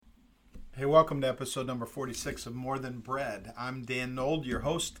Hey, welcome to episode number 46 of More Than Bread. I'm Dan Nold, your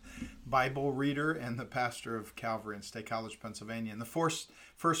host, Bible reader, and the pastor of Calvary in State College, Pennsylvania. In the first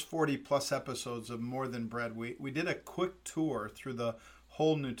 40 plus episodes of More Than Bread, we did a quick tour through the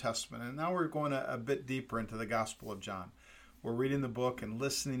whole New Testament, and now we're going a bit deeper into the Gospel of John. We're reading the book and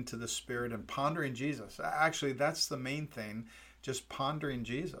listening to the Spirit and pondering Jesus. Actually, that's the main thing, just pondering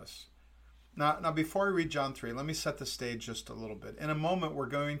Jesus. Now, before I read John 3, let me set the stage just a little bit. In a moment, we're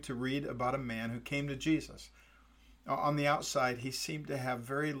going to read about a man who came to Jesus. On the outside, he seemed to have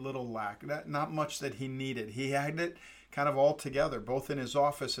very little lack, not much that he needed. He had it kind of all together, both in his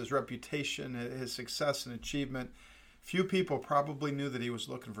office, his reputation, his success and achievement. Few people probably knew that he was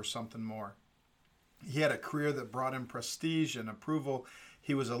looking for something more. He had a career that brought him prestige and approval.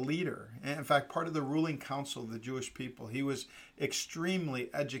 He was a leader. In fact, part of the ruling council of the Jewish people. He was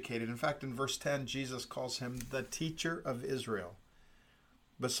extremely educated. In fact, in verse 10, Jesus calls him the teacher of Israel.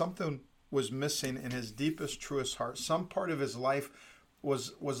 But something was missing in his deepest, truest heart. Some part of his life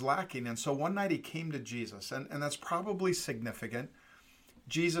was lacking. And so one night he came to Jesus, and that's probably significant.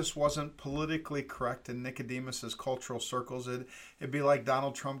 Jesus wasn't politically correct in Nicodemus's cultural circles. It'd be like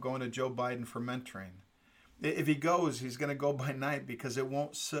Donald Trump going to Joe Biden for mentoring. If he goes, he's going to go by night because it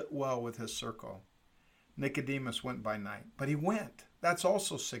won't sit well with his circle. Nicodemus went by night, but he went. That's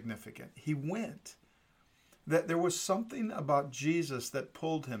also significant. He went. That there was something about Jesus that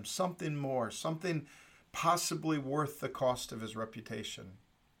pulled him, something more, something possibly worth the cost of his reputation.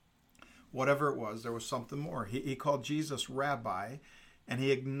 Whatever it was, there was something more. He called Jesus Rabbi, and he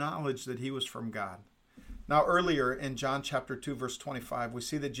acknowledged that he was from God. Now, earlier in John chapter 2, verse 25, we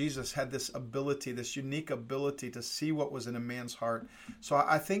see that Jesus had this ability, this unique ability to see what was in a man's heart. So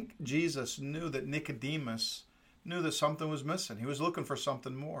I think Jesus knew that Nicodemus knew that something was missing. He was looking for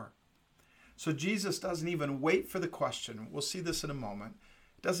something more. So Jesus doesn't even wait for the question. We'll see this in a moment.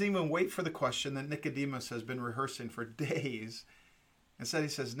 Doesn't even wait for the question that Nicodemus has been rehearsing for days. Instead, he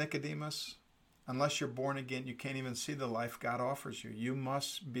says, Nicodemus, unless you're born again, you can't even see the life God offers you. You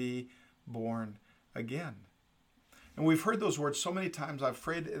must be born again. And we've heard those words so many times, I'm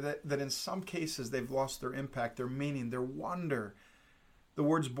afraid that in some cases they've lost their impact, their meaning, their wonder. The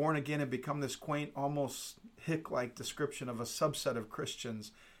words born again have become this quaint, almost hick-like description of a subset of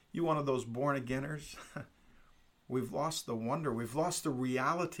Christians. You one of those born againers? We've lost the wonder. We've lost the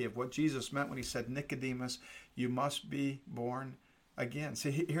reality of what Jesus meant when he said, Nicodemus, you must be born again.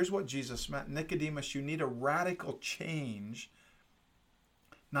 See, here's what Jesus meant. Nicodemus, you need a radical change,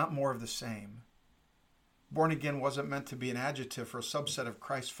 not more of the same. Born again wasn't meant to be an adjective for a subset of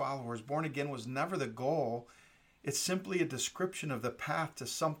Christ's followers. Born again was never the goal. It's simply a description of the path to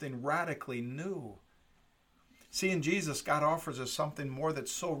something radically new. See, in Jesus, God offers us something more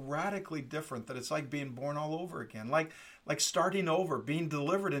that's so radically different that it's like being born all over again, like starting over, being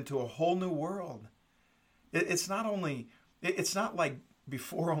delivered into a whole new world. It's not like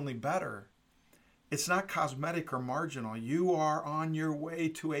before, only better. It's not cosmetic or marginal. You are on your way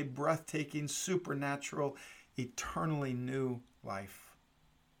to a breathtaking, supernatural, eternally new life.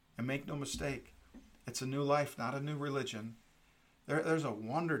 And make no mistake, it's a new life, not a new religion. There's a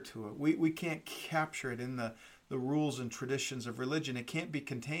wonder to it. We can't capture it in the rules and traditions of religion. It can't be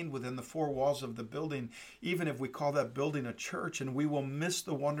contained within the four walls of the building, even if we call that building a church, and we will miss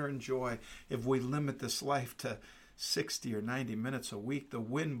the wonder and joy if we limit this life to 60 or 90 minutes a week. The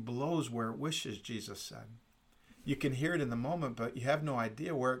wind blows where it wishes, Jesus said. You can hear it in the moment, but you have no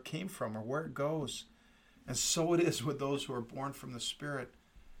idea where it came from or where it goes. And so it is with those who are born from the Spirit,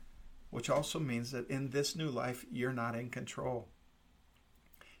 which also means that in this new life, you're not in control.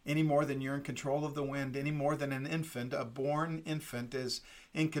 Any more than you're in control of the wind, any more than an infant, a born infant, is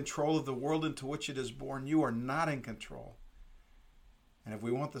in control of the world into which it is born, you are not in control. And if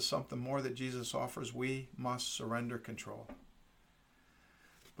we want the something more that Jesus offers, we must surrender control.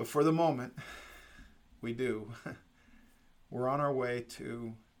 But for the moment, we do. We're on our way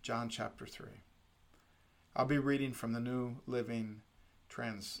to John chapter 3. I'll be reading from the New Living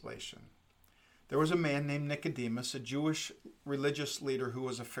Translation. There was a man named Nicodemus, a Jewish religious leader who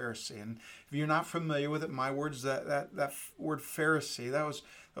was a Pharisee. And if you're not familiar with it, my words, that word Pharisee, that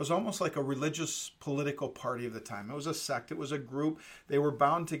was almost like a religious political party of the time. It was a sect. It was a group. They were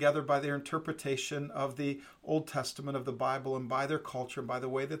bound together by their interpretation of the Old Testament of the Bible and by their culture, by the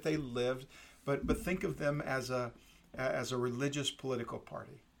way that they lived. But think of them as a religious political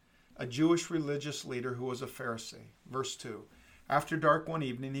party. A Jewish religious leader who was a Pharisee. Verse 2. After dark one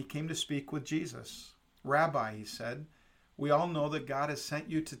evening, he came to speak with Jesus. Rabbi, he said, we all know that God has sent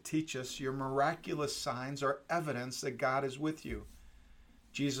you to teach us. Your miraculous signs are evidence that God is with you.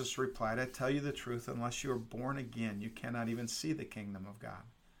 Jesus replied, I tell you the truth, unless you are born again, you cannot even see the kingdom of God.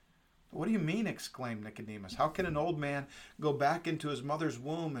 What do you mean? Exclaimed Nicodemus. How can an old man go back into his mother's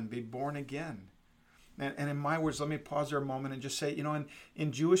womb and be born again? And in my words, let me pause there a moment and just say,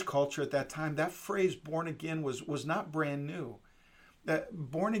 in Jewish culture at that time, that phrase born again was not brand new.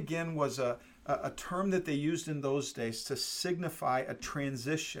 Born again was a term that they used in those days to signify a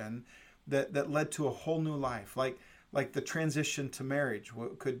transition that led to a whole new life. Like the transition to marriage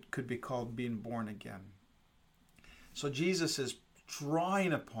could be called being born again. So Jesus is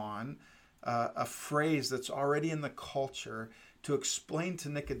drawing upon a phrase that's already in the culture to explain to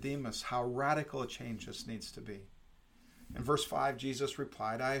Nicodemus how radical a change this needs to be. In verse 5, Jesus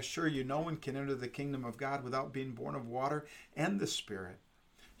replied, I assure you, no one can enter the kingdom of God without being born of water and the Spirit.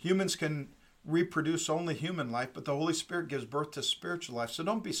 Humans can reproduce only human life, but the Holy Spirit gives birth to spiritual life. So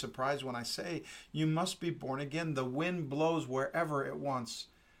don't be surprised when I say you must be born again. The wind blows wherever it wants.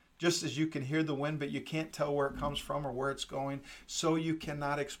 Just as you can hear the wind, but you can't tell where it comes from or where it's going, so you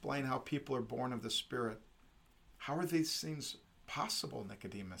cannot explain how people are born of the Spirit. How are these things possible?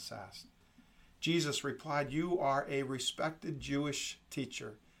 Nicodemus asked. Jesus replied, you are a respected Jewish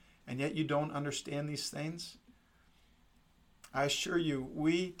teacher, and yet you don't understand these things? I assure you,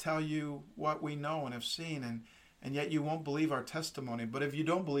 we tell you what we know and have seen, and yet you won't believe our testimony. But if you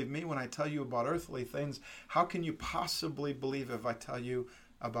don't believe me when I tell you about earthly things, how can you possibly believe if I tell you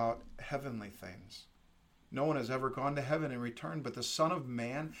about heavenly things? No one has ever gone to heaven and returned, but the Son of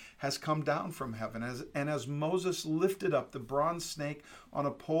Man has come down from heaven. And as Moses lifted up the bronze snake on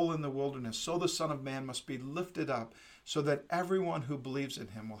a pole in the wilderness, so the Son of Man must be lifted up, so that everyone who believes in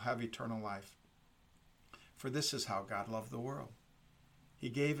him will have eternal life. For this is how God loved the world. He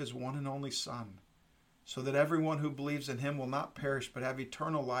gave his one and only Son, so that everyone who believes in him will not perish but have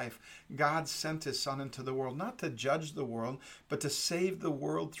eternal life. God sent his Son into the world, not to judge the world, but to save the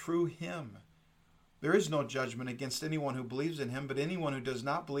world through him. There is no judgment against anyone who believes in him, but anyone who does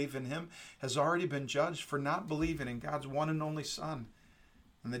not believe in him has already been judged for not believing in God's one and only Son.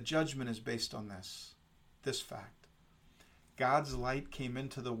 And the judgment is based on this fact. God's light came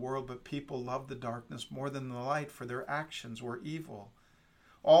into the world, but people loved the darkness more than the light, for their actions were evil.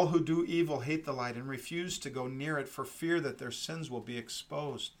 All who do evil hate the light and refuse to go near it for fear that their sins will be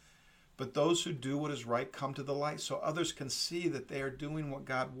exposed. But those who do what is right come to the light, so others can see that they are doing what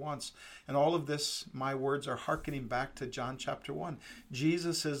God wants. And all of this, my words, are hearkening back to John chapter 1.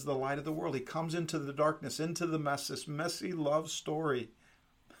 Jesus is the light of the world. He comes into the darkness, into the mess, this messy love story.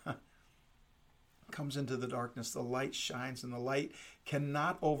 Comes into the darkness, the light shines, and the light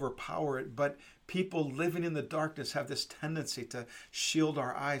cannot overpower it. But people living in the darkness have this tendency to shield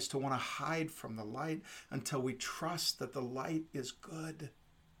our eyes, to want to hide from the light until we trust that the light is good.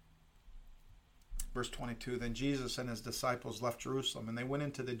 Verse 22, then Jesus and his disciples left Jerusalem, and they went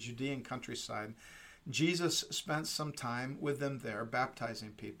into the Judean countryside. Jesus spent some time with them there,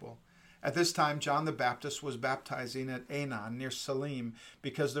 baptizing people. At this time, John the Baptist was baptizing at Aenon near Salim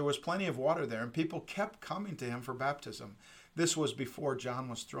because there was plenty of water there, and people kept coming to him for baptism. This was before John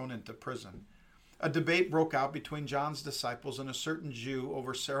was thrown into prison. A debate broke out between John's disciples and a certain Jew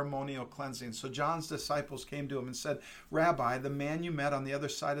over ceremonial cleansing. So John's disciples came to him and said, Rabbi, the man you met on the other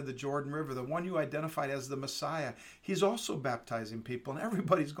side of the Jordan River, the one you identified as the Messiah, he's also baptizing people, and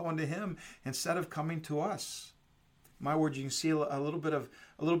everybody's going to him instead of coming to us. My word, you can see a little bit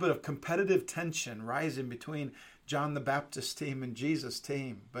of competitive tension rising between John the Baptist team and Jesus'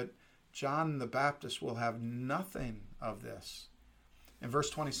 team. But John the Baptist will have nothing of this. In verse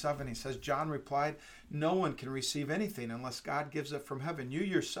 27, he says, John replied, no one can receive anything unless God gives it from heaven. You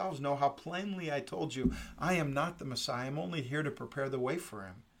yourselves know how plainly I told you, I am not the Messiah. I'm only here to prepare the way for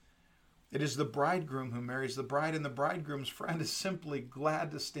him. It is the bridegroom who marries the bride, and the bridegroom's friend is simply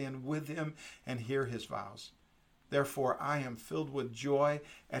glad to stand with him and hear his vows. Therefore, I am filled with joy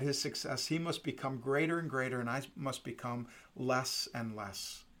at his success. He must become greater and greater, and I must become less and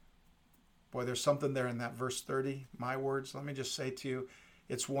less. Boy, there's something there in that verse 30. My words, let me just say to you,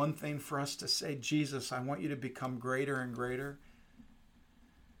 it's one thing for us to say, Jesus, I want you to become greater and greater.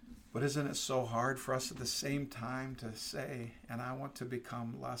 But isn't it so hard for us at the same time to say, and I want to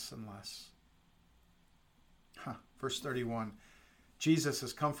become less and less? Verse 31, Jesus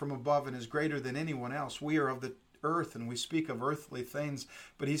has come from above and is greater than anyone else. We are of the earth and we speak of earthly things,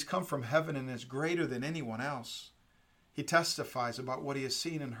 but he's come from heaven and is greater than anyone else. He testifies about what he has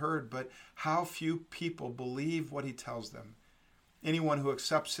seen and heard, but how few people believe what he tells them. Anyone who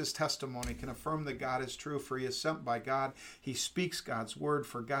accepts his testimony can affirm that God is true, for he is sent by God. He speaks God's word,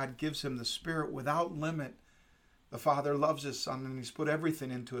 for God gives him the Spirit without limit. The Father loves his Son, and he's put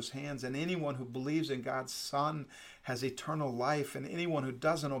everything into his hands. And anyone who believes in God's Son has eternal life. And anyone who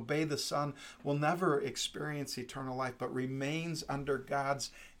doesn't obey the Son will never experience eternal life, but remains under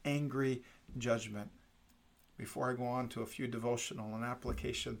God's angry judgment. Before I go on to a few devotional and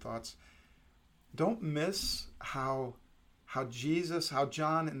application thoughts, don't miss how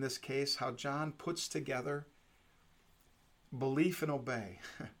John in this case, how John puts together belief and obey.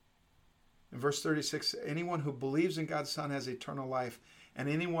 In verse 36, anyone who believes in God's Son has eternal life, and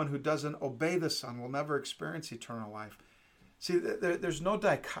anyone who doesn't obey the Son will never experience eternal life. See, there's no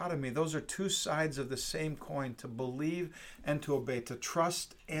dichotomy. Those are two sides of the same coin, to believe and to obey, to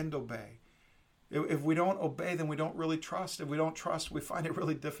trust and obey. If we don't obey, then we don't really trust. If we don't trust, we find it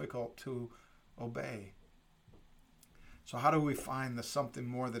really difficult to obey. So how do we find the something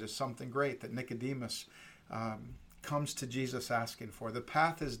more that is something great that Nicodemus comes to Jesus asking for? The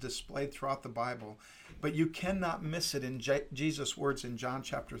path is displayed throughout the Bible, but you cannot miss it in Jesus' words in John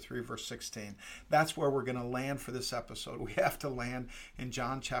chapter 3, verse 16. That's where we're going to land for this episode. We have to land in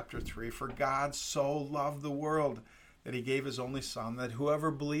John chapter 3. For God so loved the world that he gave his only Son, that whoever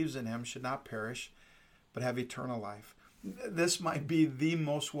believes in him should not perish, but have eternal life. This might be the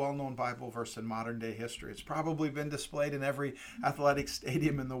most well-known Bible verse in modern-day history. It's probably been displayed in every athletic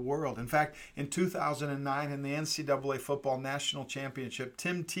stadium in the world. In fact, in 2009, in the NCAA Football National Championship,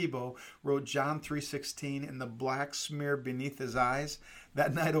 Tim Tebow wrote John 3:16 in the black smear beneath his eyes.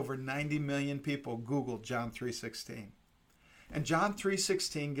 That night, over 90 million people Googled John 3:16. And John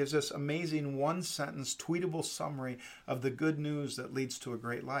 3:16 gives us amazing one-sentence tweetable summary of the good news that leads to a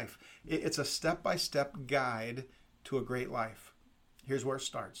great life. It's a step-by-step guide to a great life. Here's where it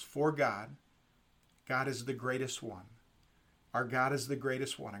starts. For God is the greatest one. Our God is the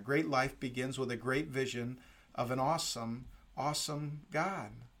greatest one. A great life begins with a great vision of an awesome, awesome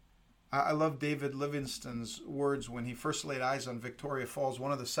God. I love David Livingstone's words when he first laid eyes on Victoria Falls,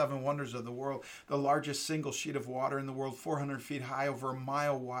 one of the 7 wonders of the world, the largest single sheet of water in the world, 400 feet high, over a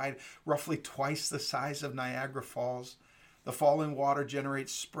mile wide, roughly twice the size of Niagara Falls. The falling water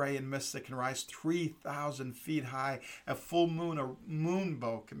generates spray and mist that can rise 3,000 feet high. At full moon, a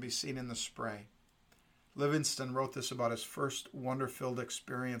moonbow can be seen in the spray. Livingstone wrote this about his first wonder-filled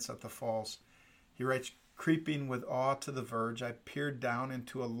experience at the falls. He writes, creeping with awe to the verge, I peered down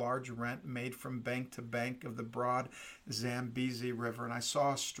into a large rent made from bank to bank of the broad Zambezi River, and I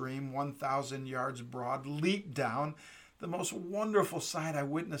saw a stream 1,000 yards broad leap down. The most wonderful sight I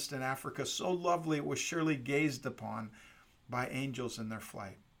witnessed in Africa, so lovely it was surely gazed upon by angels in their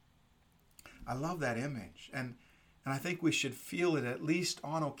flight. I love that image, and I think we should feel it at least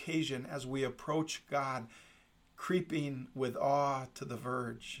on occasion as we approach God, creeping with awe to the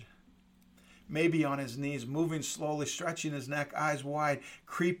verge. Maybe on his knees, moving slowly, stretching his neck, eyes wide,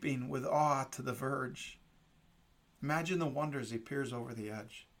 creeping with awe to the verge. Imagine the wonder as he peers over the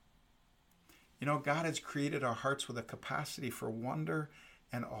edge. You know, God has created our hearts with a capacity for wonder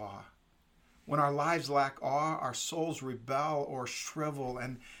and awe. When our lives lack awe, our souls rebel or shrivel,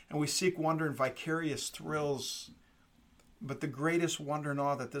 and we seek wonder and vicarious thrills. But the greatest wonder and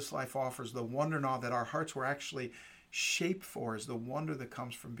awe that this life offers, the wonder and awe that our hearts were actually shaped for, is the wonder that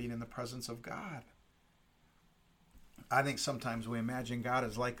comes from being in the presence of God. I think sometimes we imagine God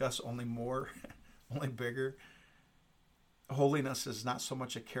is like us, only more, only bigger. Holiness is not so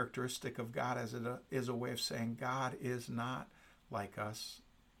much a characteristic of God as it is a way of saying God is not like us.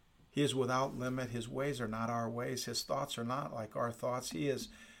 He is without limit. His ways are not our ways. His thoughts are not like our thoughts. He is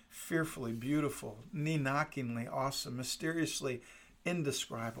fearfully beautiful, knee-knockingly awesome, mysteriously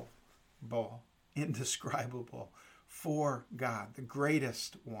indescribable. For God, the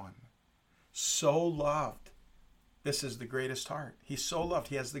greatest one. So loved. This is the greatest heart. He's so loved.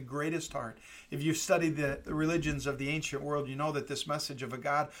 He has the greatest heart. If you study the religions of the ancient world, you know that this message of a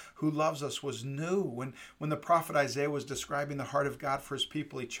God who loves us was new. When the prophet Isaiah was describing the heart of God for his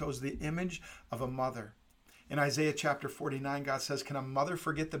people, he chose the image of a mother. In Isaiah chapter 49, God says, can a mother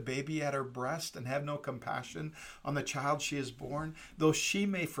forget the baby at her breast and have no compassion on the child she has born? Though she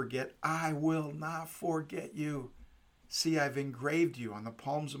may forget, I will not forget you. See, I've engraved you on the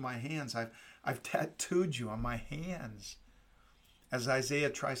palms of my hands. I've tattooed you on my hands. As Isaiah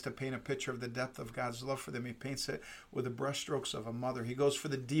tries to paint a picture of the depth of God's love for them, he paints it with the brushstrokes of a mother. He goes for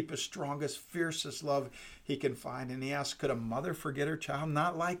the deepest, strongest, fiercest love he can find. And he asks, could a mother forget her child?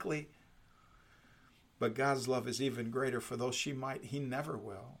 Not likely. But God's love is even greater. For though she might, he never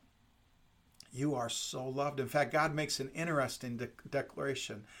will. You are so loved. In fact, God makes an interesting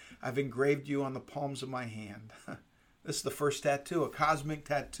declaration. I've engraved you on the palms of my hand. This is the first tattoo, a cosmic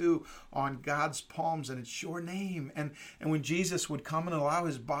tattoo on God's palms, and it's your name. And when Jesus would come and allow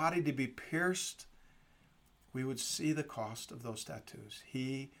his body to be pierced, we would see the cost of those tattoos.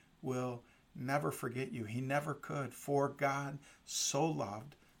 He will never forget you. He never could. For God so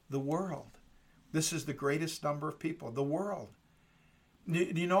loved the world. This is the greatest number of people, the world.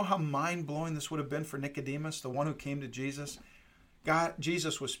 Do you know how mind-blowing this would have been for Nicodemus, the one who came to Jesus?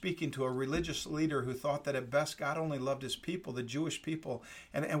 Jesus was speaking to a religious leader who thought that at best God only loved his people, the Jewish people.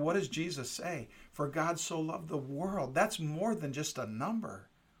 And what does Jesus say? For God so loved the world. That's more than just a number.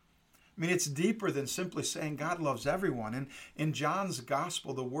 I mean, it's deeper than simply saying God loves everyone. And in John's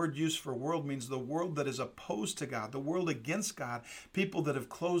gospel, the word used for world means the world that is opposed to God, the world against God, people that have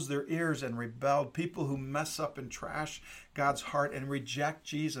closed their ears and rebelled, people who mess up and trash God's heart and reject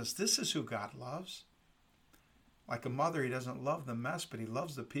Jesus. This is who God loves. Like a mother, he doesn't love the mess, but he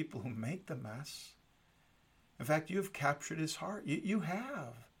loves the people who make the mess. In fact, you've captured his heart. You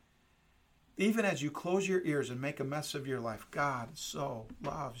have. Even as you close your ears and make a mess of your life, God so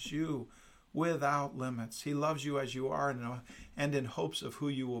loves you without limits. He loves you as you are and in hopes of who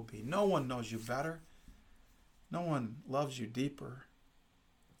you will be. No one knows you better. No one loves you deeper.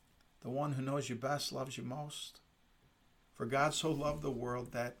 The one who knows you best loves you most. For God so loved the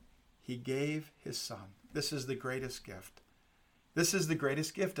world that he gave his Son. This is the greatest gift. This is the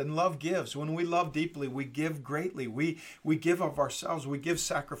greatest gift. And love gives. When we love deeply, we give greatly. We give of ourselves. We give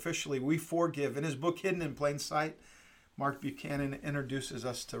sacrificially. We forgive. In his book, Hidden in Plain Sight, Mark Buchanan introduces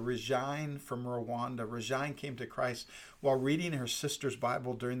us to Regine from Rwanda. Regine came to Christ while reading her sister's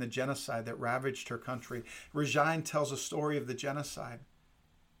Bible during the genocide that ravaged her country. Regine tells a story of the genocide.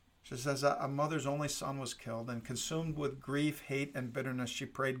 She says a mother's only son was killed, and consumed with grief, hate, and bitterness, she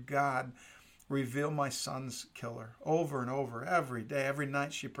prayed, God, reveal my son's killer. Over and over, every day, every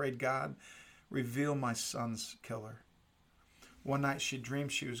night she prayed, God, reveal my son's killer. One night she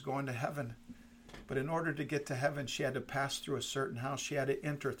dreamed she was going to heaven. But in order to get to heaven, she had to pass through a certain house. She had to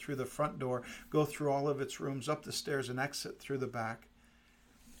enter through the front door, go through all of its rooms, up the stairs, and exit through the back.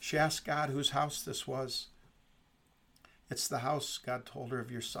 She asked God whose house this was. It's the house, God told her,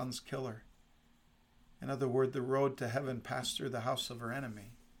 of your son's killer. In other words, the road to heaven passed through the house of her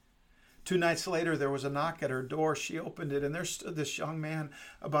enemy. 2 nights later, there was a knock at her door. She opened it, and there stood this young man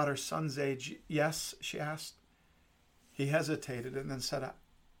about her son's age. Yes, she asked. He hesitated and then said,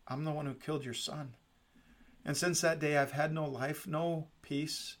 I'm the one who killed your son. And since that day, I've had no life, no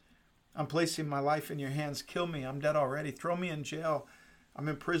peace. I'm placing my life in your hands. Kill me. I'm dead already. Throw me in jail. I'm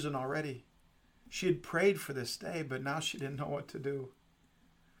in prison already. She had prayed for this day, but now she didn't know what to do.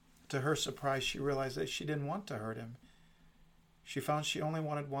 To her surprise, she realized that she didn't want to hurt him. She found she only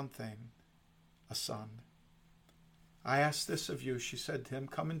wanted one thing, a son. I ask this of you, she said to him,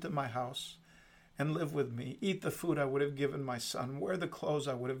 come into my house and live with me. Eat the food I would have given my son. Wear the clothes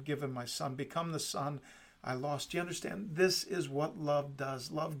I would have given my son. Become the son I lost. Do you understand? This is what love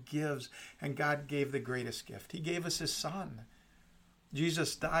does. Love gives, and God gave the greatest gift. He gave us his son.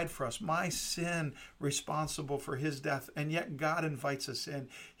 Jesus died for us. My sin responsible for his death, and yet God invites us in.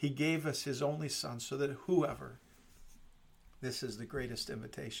 He gave us his only son so that whoever, this is the greatest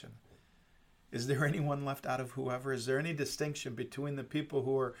invitation. Is there anyone left out of whoever? Is there any distinction between the people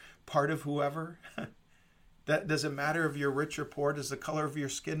who are part of whoever? Does it matter if you're rich or poor? Does the color of your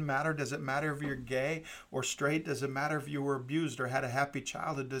skin matter? Does it matter if you're gay or straight? Does it matter if you were abused or had a happy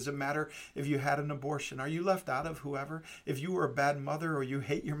childhood? Does it matter if you had an abortion? Are you left out of whoever? If you were a bad mother or you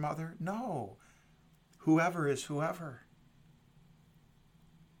hate your mother? No. Whoever is whoever.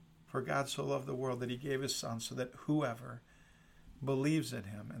 For God so loved the world that he gave his son so that whoever believes in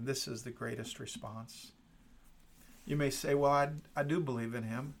him, and this is the greatest response. You may say, well, I do believe in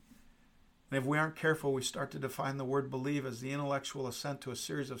him. And if we aren't careful, we start to define the word believe as the intellectual assent to a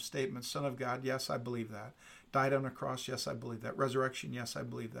series of statements. Son of God, yes, I believe that. Died on a cross, yes, I believe that. Resurrection, yes, I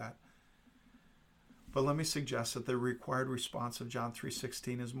believe that. But let me suggest that the required response of John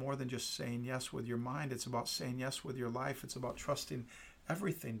 3:16 is more than just saying yes with your mind. It's about saying yes with your life. It's about trusting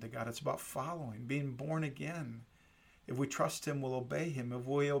everything to God. It's about following, being born again. If we trust him, we'll obey him. If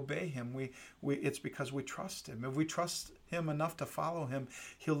we obey him, it's because we trust him. If we trust him enough to follow him,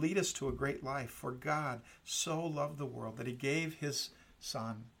 he'll lead us to a great life. For God so loved the world that he gave his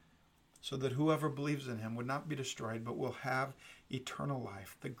son so that whoever believes in him would not be destroyed, but will have eternal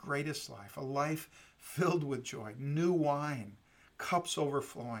life, the greatest life, a life filled with joy, new wine, cups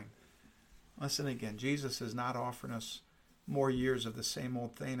overflowing. Listen again, Jesus is not offering us more years of the same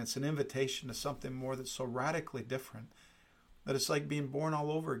old thing. It's an invitation to something more that's so radically different that it's like being born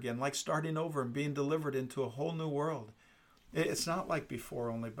all over again, like starting over and being delivered into a whole new world. It's not like before,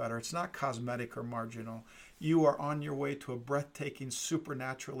 only better. It's not cosmetic or marginal. You are on your way to a breathtaking,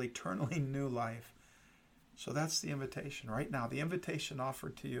 supernatural, eternally new life. So that's the invitation right now, the invitation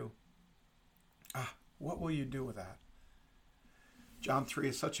offered to you. What will you do with that? John 3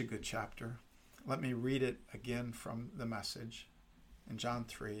 is such a good chapter. Let me read it again from the Message. In John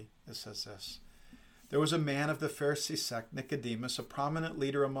 3, it says this. There was a man of the Pharisee sect, Nicodemus, a prominent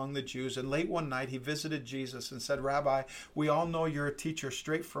leader among the Jews, and late one night he visited Jesus and said, Rabbi, we all know you're a teacher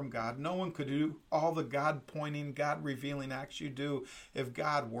straight from God. No one could do all the God-pointing, God-revealing acts you do if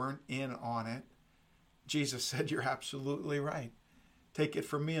God weren't in on it. Jesus said, you're absolutely right. Take it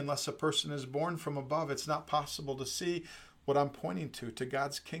from me, unless a person is born from above, it's not possible to see what I'm pointing to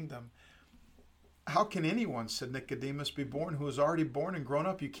God's kingdom. How can anyone, said Nicodemus, be born who is already born and grown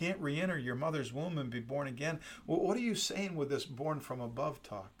up? You can't re-enter your mother's womb and be born again. Well, what are you saying with this born from above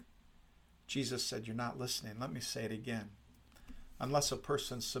talk? Jesus said, you're not listening. Let me say it again. Unless a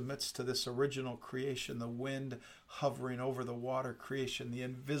person submits to this original creation, the wind hovering over the water creation, the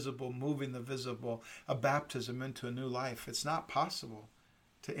invisible moving the visible, a baptism into a new life, it's not possible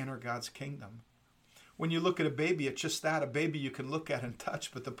to enter God's kingdom. When you look at a baby, it's just that, a baby you can look at and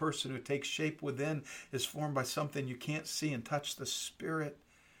touch, but the person who takes shape within is formed by something you can't see and touch, the Spirit,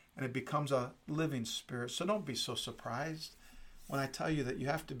 and it becomes a living spirit. So don't be so surprised when I tell you that you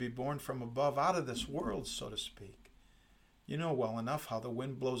have to be born from above, out of this world, so to speak. You know well enough how the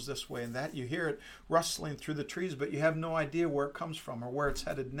wind blows this way and that. You hear it rustling through the trees, but you have no idea where it comes from or where it's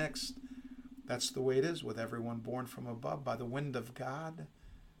headed next. That's the way it is with everyone born from above, by the wind of God,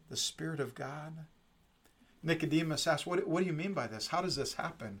 the Spirit of God. Nicodemus asked, what do you mean by this? How does this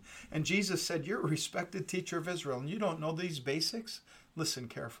happen? And Jesus said, you're a respected teacher of Israel, and you don't know these basics? Listen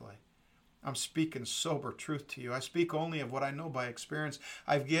carefully. I'm speaking sober truth to you. I speak only of what I know by experience.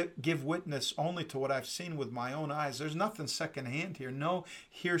 I give witness only to what I've seen with my own eyes. There's nothing secondhand here, no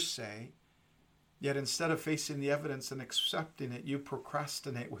hearsay. Yet instead of facing the evidence and accepting it, you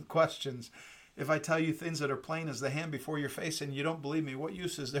procrastinate with questions. If I tell you things that are plain as the hand before your face and you don't believe me, what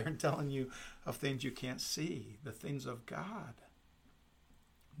use is there in telling you of things you can't see, the things of God?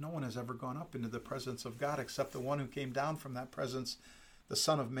 No one has ever gone up into the presence of God except the one who came down from that presence, the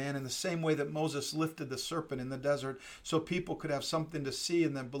Son of Man, in the same way that Moses lifted the serpent in the desert so people could have something to see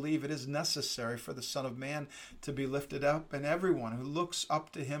and then believe. It is necessary for the Son of Man to be lifted up, and everyone who looks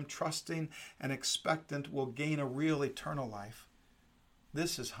up to him, trusting and expectant, will gain a real eternal life.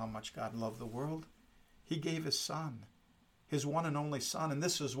 This is how much God loved the world. He gave his Son, his one and only Son, and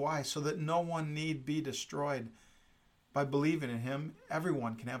this is why, so that no one need be destroyed. By believing in him,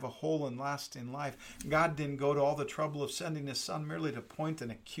 everyone can have a whole and lasting life. God didn't go to all the trouble of sending his Son merely to point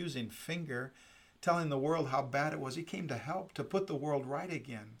an accusing finger, telling the world how bad it was. He came to help, to put the world right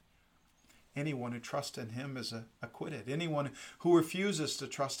again. Anyone who trusts in him is acquitted. Anyone who refuses to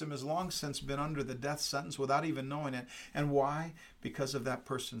trust him has long since been under the death sentence without even knowing it. And why? Because of that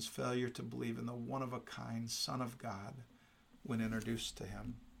person's failure to believe in the one-of-a-kind Son of God when introduced to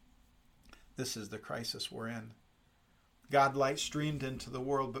him. This is the crisis we're in. God light streamed into the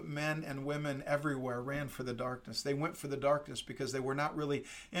world, but men and women everywhere ran for the darkness. They went for the darkness because they were not really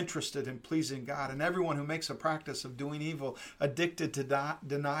interested in pleasing God. And everyone who makes a practice of doing evil, addicted to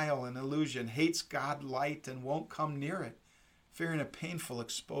denial and illusion, hates God light and won't come near it, fearing a painful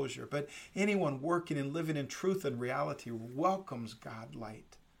exposure. But anyone working and living in truth and reality welcomes God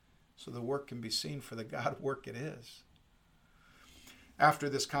light, so the work can be seen for the God work it is. After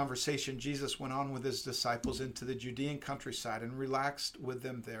this conversation, Jesus went on with his disciples into the Judean countryside and relaxed with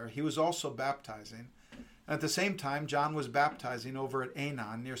them there. He was also baptizing. And at the same time, John was baptizing over at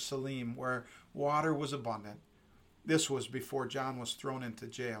Aenon near Salim, where water was abundant. This was before John was thrown into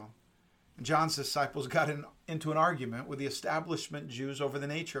jail. And John's disciples got into an argument with the establishment Jews over the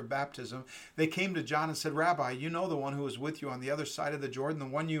nature of baptism. They came to John and said, Rabbi, you know the one who was with you on the other side of the Jordan, the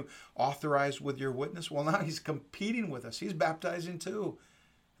one you authorized with your witness? Well, now he's competing with us. He's baptizing too.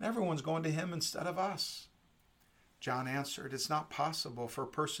 And everyone's going to him instead of us. John answered, it's not possible for a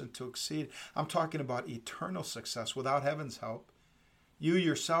person to exceed. I'm talking about eternal success without heaven's help. You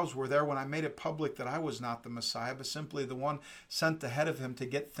yourselves were there when I made it public that I was not the Messiah, but simply the one sent ahead of him to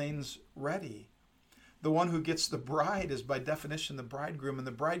get things ready. The one who gets the bride is by definition the bridegroom, and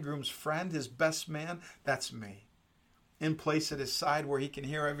the bridegroom's friend, his best man, that's me. In place at his side where he can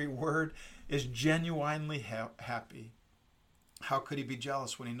hear every word, is genuinely happy. How could he be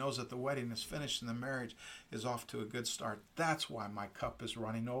jealous when he knows that the wedding is finished and the marriage is off to a good start? That's why my cup is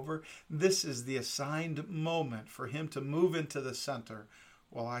running over. This is the assigned moment for him to move into the center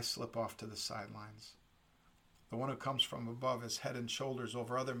while I slip off to the sidelines. The one who comes from above is head and shoulders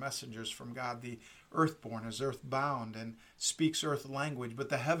over other messengers from God. The earthborn is earthbound and speaks earth language, but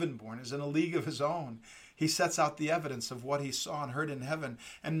the heavenborn is in a league of his own. He sets out the evidence of what he saw and heard in heaven,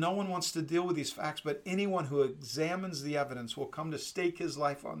 and no one wants to deal with these facts, but anyone who examines the evidence will come to stake his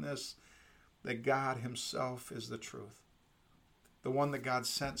life on this, that God himself is the truth. The one that God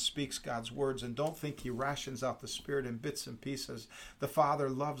sent speaks God's words, and don't think he rations out the Spirit in bits and pieces. The Father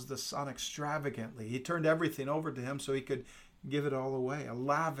loves the Son extravagantly. He turned everything over to him so he could give it all away, a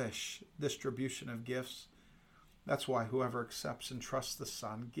lavish distribution of gifts. That's why whoever accepts and trusts the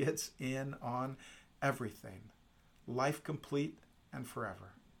Son gets in on everything, life complete and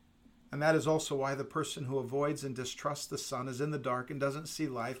forever. And that is also why the person who avoids and distrusts the Son is in the dark and doesn't see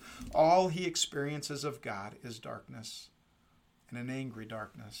life. All he experiences of God is darkness, and an angry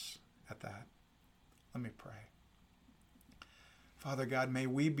darkness at that. Let me pray. Father God, may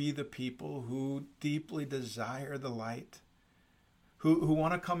we be the people who deeply desire the light, who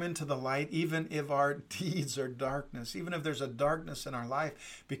want to come into the light even if our deeds are darkness, even if there's a darkness in our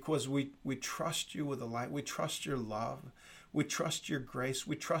life, because we trust you with the light. We trust your love. We trust your grace.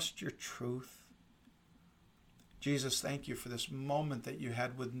 We trust your truth. Jesus, thank you for this moment that you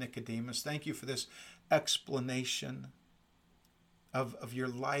had with Nicodemus. Thank you for this explanation of your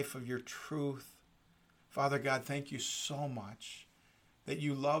life, of your truth. Father God, thank you so much that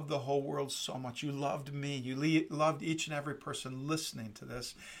you loved the whole world so much. You loved me. You loved each and every person listening to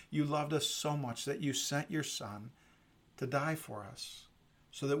this. You loved us so much that you sent your Son to die for us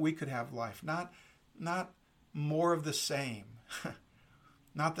so that we could have life. Not more of the same.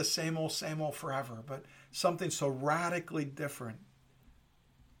 Not the same old forever, but something so radically different.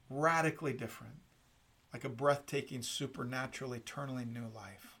 Radically different. Like a breathtaking, supernatural, eternally new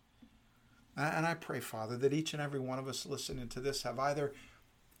life. And I pray, Father, that each and every one of us listening to this have either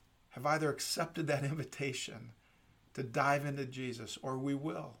accepted that invitation to dive into Jesus, or we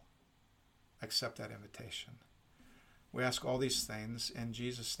will accept that invitation. We ask all these things in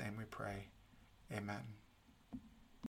Jesus' name we pray. Amen.